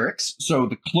clerics. So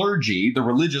the clergy, the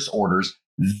religious orders,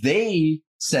 they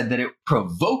said that it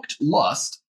provoked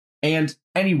lust. And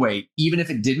anyway, even if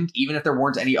it didn't, even if there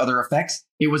weren't any other effects,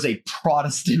 it was a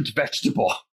Protestant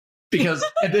vegetable. Because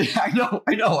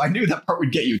I knew that part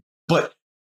would get you. But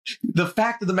the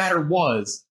fact of the matter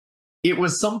was, it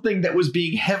was something that was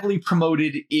being heavily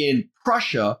promoted in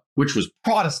Prussia, which was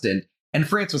Protestant, and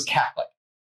France was Catholic.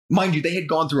 Mind you, they had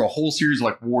gone through a whole series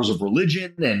of wars of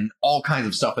religion and all kinds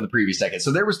of stuff in the previous decade.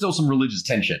 So there was still some religious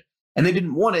tension. And they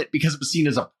didn't want it because it was seen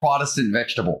as a Protestant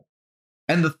vegetable.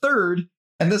 And the third,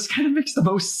 and this kind of makes the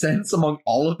most sense among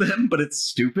all of them, but it's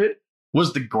stupid,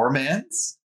 was the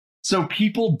gourmands. So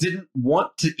people didn't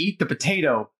want to eat the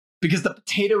potato because the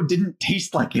potato didn't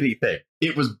taste like anything.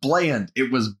 It was bland.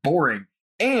 It was boring.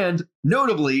 And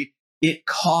notably, it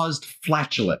caused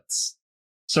flatulence.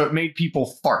 So it made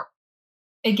people fart.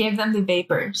 It gave them the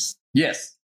vapors.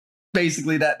 Yes.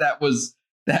 Basically, that was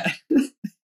that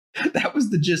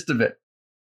was the gist of it.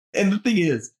 And the thing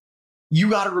is, you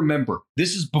got to remember,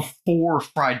 this is before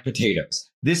fried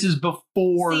potatoes. This is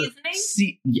before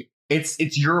seasoning.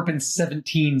 It's Europe in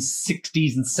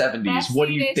 1760s and 70s. Bessie, what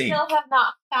do you think? They still have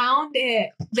not found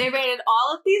it. They raided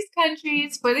all of these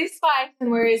countries for these spices,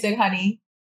 and where is it, honey?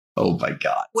 Oh my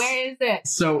God. Where is it?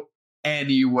 So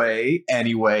anyway,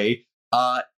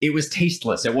 it was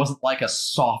tasteless. It wasn't like a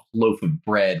soft loaf of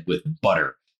bread with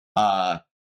butter.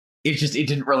 It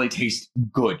didn't really taste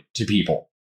good to people.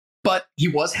 But he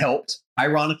was helped,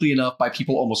 ironically enough, by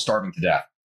people almost starving to death.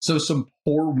 So some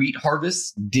poor wheat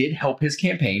harvests did help his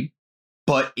campaign.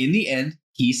 But in the end,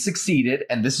 he succeeded,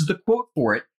 and this is the quote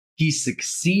for it, he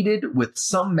succeeded with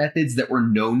some methods that were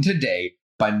known today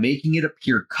by making it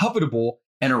appear covetable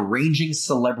and arranging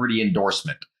celebrity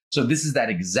endorsement. So this is that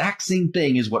exact same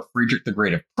thing as what Friedrich the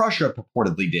Great of Prussia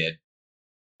purportedly did,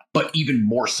 but even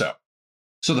more so.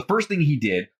 So the first thing he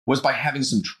did was by having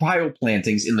some trial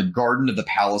plantings in the garden of the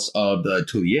Palace of the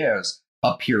Tuileries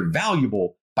appear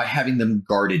valuable by having them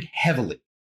guarded heavily.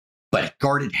 But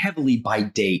guarded heavily by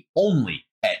day only.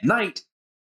 At night,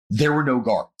 there were no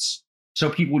guards. So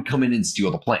people would come in and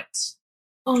steal the plants.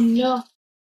 Oh no.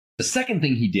 The second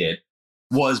thing he did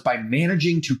was by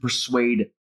managing to persuade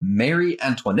Marie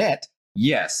Antoinette,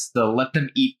 yes, the let them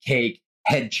eat cake,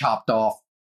 head chopped off,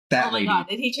 that lady. Oh my God,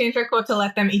 did he change her quote to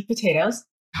let them eat potatoes?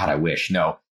 God, I wish.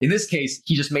 No. In this case,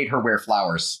 he just made her wear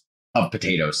flowers of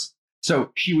potatoes.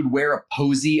 So she would wear a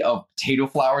posy of potato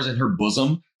flowers in her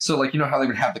bosom. So like, you know how they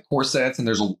would have the corsets and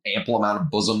there's an ample amount of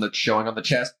bosom that's showing on the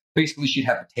chest? Basically, she'd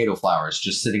have potato flowers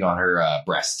just sitting on her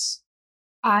breasts.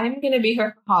 I'm going to be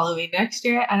her for Halloween next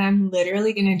year, and I'm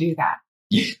literally going to do that.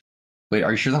 Yeah. Wait,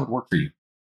 are you sure that would work for you?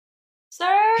 Sir!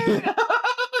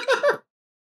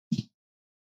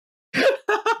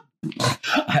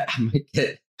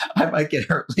 I might get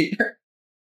hurt later.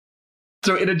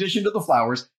 So in addition to the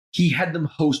flowers, he had them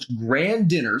host grand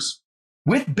dinners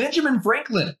with Benjamin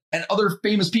Franklin and other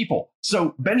famous people.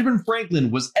 So Benjamin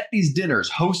Franklin was at these dinners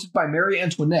hosted by Marie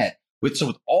Antoinette with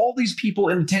all these people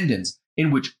in attendance,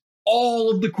 in which all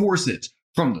of the courses,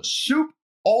 from the soup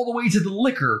all the way to the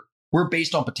liquor, were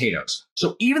based on potatoes.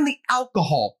 So even the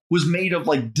alcohol was made of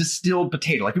like distilled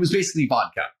potato. Like it was basically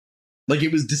vodka. Like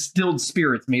it was distilled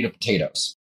spirits made of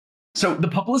potatoes. So the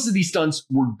publicity stunts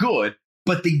were good,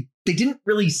 but they didn't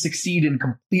really succeed in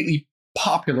completely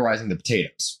popularizing the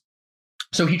potatoes.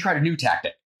 So he tried a new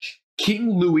tactic. King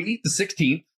Louis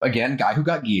XVI, again, guy who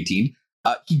got guillotined,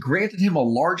 he granted him a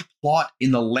large plot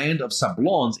in the land of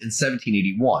Sablons in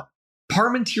 1781.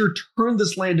 Parmentier turned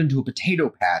this land into a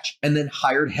potato patch and then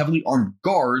hired heavily armed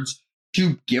guards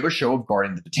to give a show of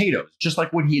guarding the potatoes, just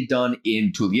like what he had done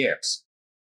in Tuileries.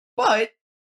 But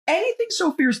anything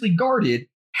so fiercely guarded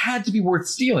had to be worth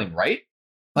stealing, right?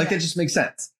 Like, that just makes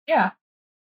sense. Yeah.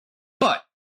 But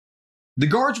the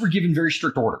guards were given very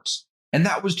strict orders, and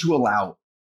that was to allow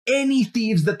any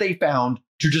thieves that they found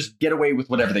to just get away with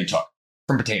whatever they took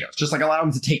from potatoes, just like allow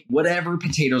them to take whatever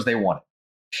potatoes they wanted.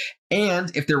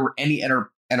 And if there were any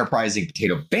enterprising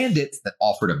potato bandits that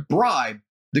offered a bribe,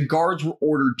 the guards were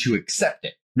ordered to accept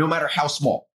it, no matter how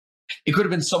small. It could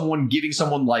have been someone giving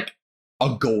someone like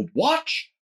a gold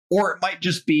watch, or it might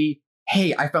just be,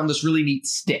 hey, I found this really neat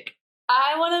stick.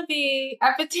 I want to be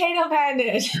a potato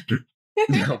bandit.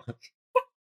 No.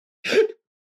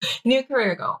 New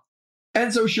career goal.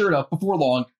 And so sure enough, before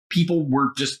long, people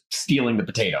were just stealing the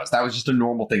potatoes. That was just a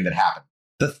normal thing that happened.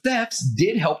 The thefts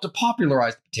did help to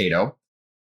popularize the potato,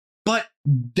 but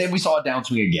then we saw a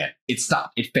downswing again. It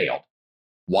stopped. It failed.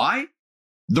 Why?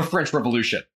 The French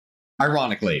Revolution.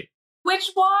 Ironically. Which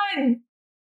one?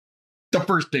 The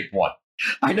first big one.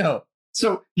 I know.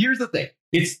 So here's the thing.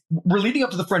 We're leading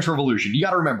up to the French Revolution. You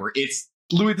got to remember, it's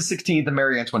Louis XVI and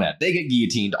Marie Antoinette. They get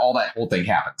guillotined. All that whole thing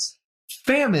happens.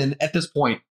 Famine at this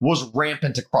point was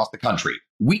rampant across the country.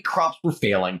 Wheat crops were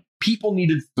failing. People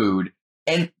needed food.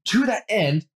 And to that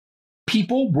end,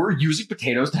 people were using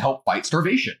potatoes to help fight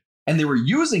starvation. And they were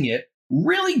using it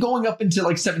really going up into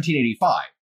like 1785.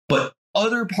 But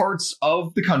other parts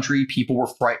of the country, people were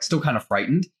still kind of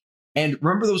frightened. And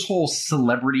remember those whole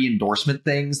celebrity endorsement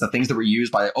things, the things that were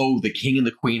used by, the king and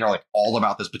the queen are like all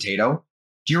about this potato?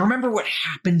 Do you remember what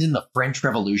happened in the French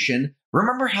Revolution?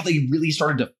 Remember how they really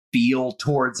started to feel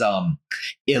towards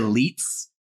elites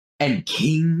and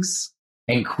kings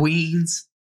and queens?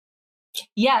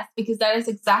 Yes, because that is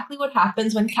exactly what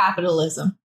happens when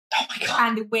capitalism. Oh my God.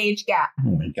 And the wage gap.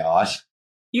 Oh my gosh.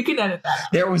 You can edit that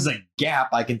out. There was a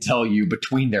gap, I can tell you,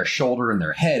 between their shoulder and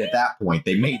their head at that point.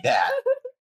 They made that.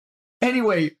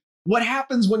 Anyway, what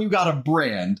happens when you got a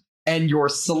brand and your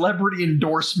celebrity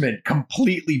endorsement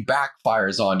completely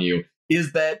backfires on you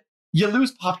is that you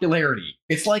lose popularity.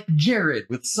 It's like Jared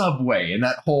with Subway and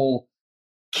that whole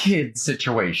kid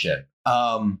situation.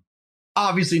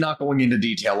 Obviously not going into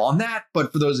detail on that,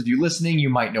 but for those of you listening, you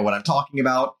might know what I'm talking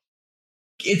about.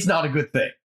 It's not a good thing.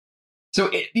 So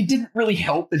it didn't really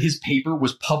help that his paper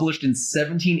was published in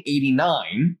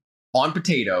 1789 on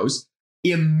potatoes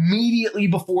immediately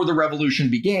before the revolution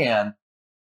began.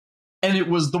 And it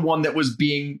was the one that was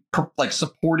being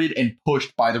supported and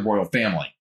pushed by the royal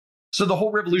family. So the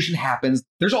whole revolution happens.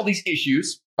 There's all these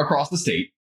issues across the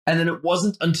state. And then it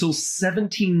wasn't until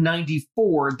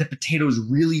 1794 that potatoes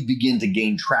really begin to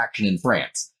gain traction in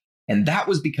France. And that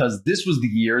was because this was the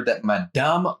year that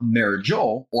Madame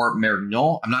Marajo, or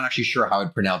Marignon, I'm not actually sure how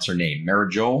I'd pronounce her name.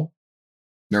 Marajo,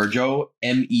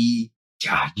 M-E,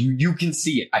 God, you can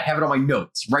see it. I have it on my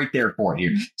notes right there for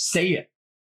you. Say it.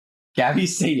 Gabby,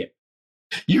 say it.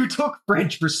 You took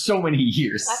French for so many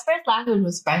years. My first language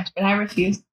was French, but I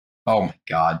refused. Oh my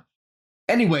God.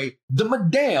 Anyway, the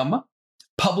Madame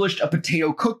published a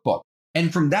potato cookbook.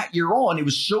 And from that year on, it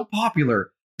was so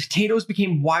popular, potatoes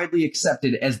became widely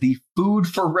accepted as the food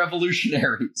for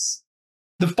revolutionaries.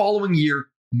 The following year,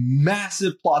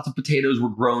 massive plots of potatoes were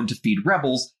grown to feed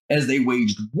rebels as they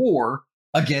waged war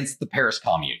against the Paris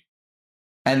Commune.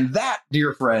 And that,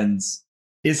 dear friends,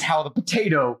 is how the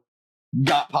potato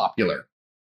got popular.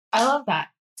 I love that.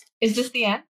 Is this the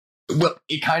end? Well,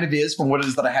 it kind of is from what it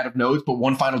is that I had of notes, but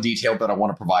one final detail that I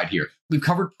want to provide here. We've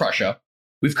covered Prussia.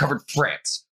 We've covered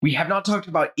France. We have not talked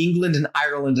about England and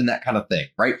Ireland and that kind of thing,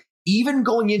 right? Even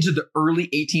going into the early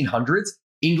 1800s,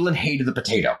 England hated the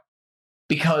potato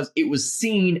because it was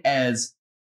seen as,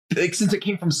 since it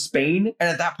came from Spain, and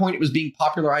at that point it was being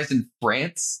popularized in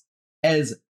France,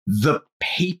 as the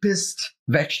papist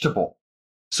vegetable.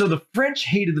 So the French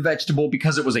hated the vegetable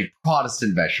because it was a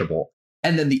Protestant vegetable.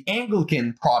 And then the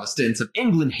Anglican Protestants of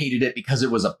England hated it because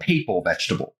it was a papal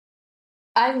vegetable.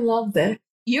 I love this.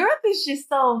 Europe is just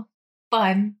so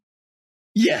fun.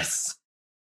 Yes.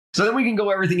 So then we can go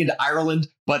everything into Ireland,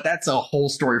 but that's a whole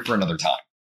story for another time.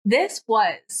 This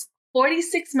was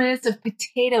 46 minutes of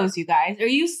potatoes, you guys. Are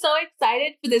you so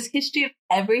excited for this History of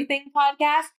Everything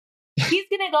podcast? He's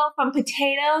going to go from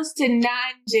potatoes to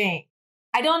Nanjing.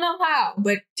 I don't know how,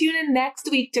 but tune in next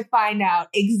week to find out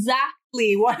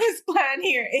exactly what his plan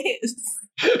here is.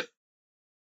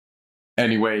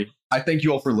 Anyway, I thank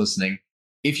you all for listening.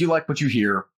 If you like what you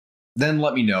hear, then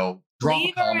let me know. Drop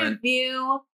Leave a comment.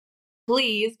 Review,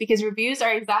 please, because reviews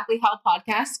are exactly how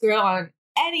podcasts grow on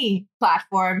any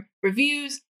platform.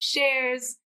 Reviews,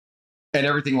 shares, and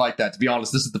everything like that. To be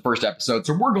honest, this is the first episode,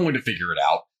 so we're going to figure it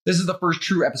out. This is the first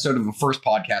true episode of the first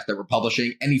podcast that we're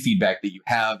publishing. Any feedback that you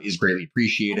have is greatly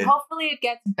appreciated. And hopefully it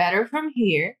gets better from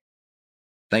here.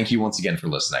 Thank you once again for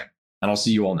listening, and I'll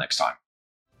see you all next time.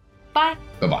 Bye.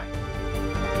 Bye-bye.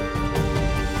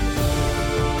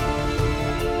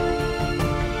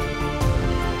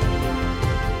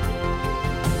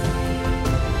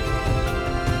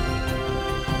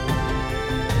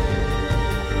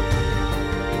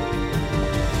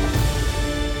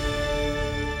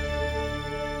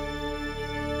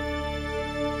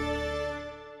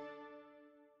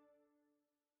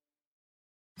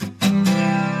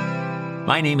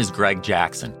 My name is Greg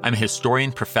Jackson. I'm a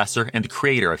historian, professor, and the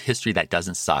creator of History That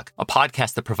Doesn't Suck, a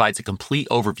podcast that provides a complete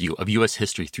overview of U.S.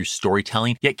 history through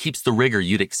storytelling, yet keeps the rigor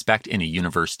you'd expect in a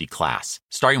university class.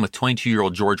 Starting with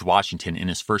 22-year-old George Washington in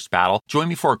his first battle, join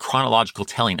me for a chronological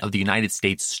telling of the United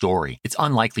States story, its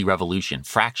unlikely revolution,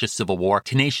 fractious civil war,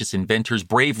 tenacious inventors,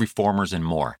 brave reformers, and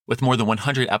more. With more than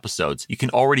 100 episodes, you can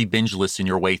already binge listen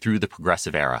your way through the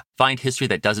progressive era. Find History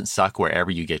That Doesn't Suck wherever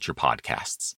you get your podcasts.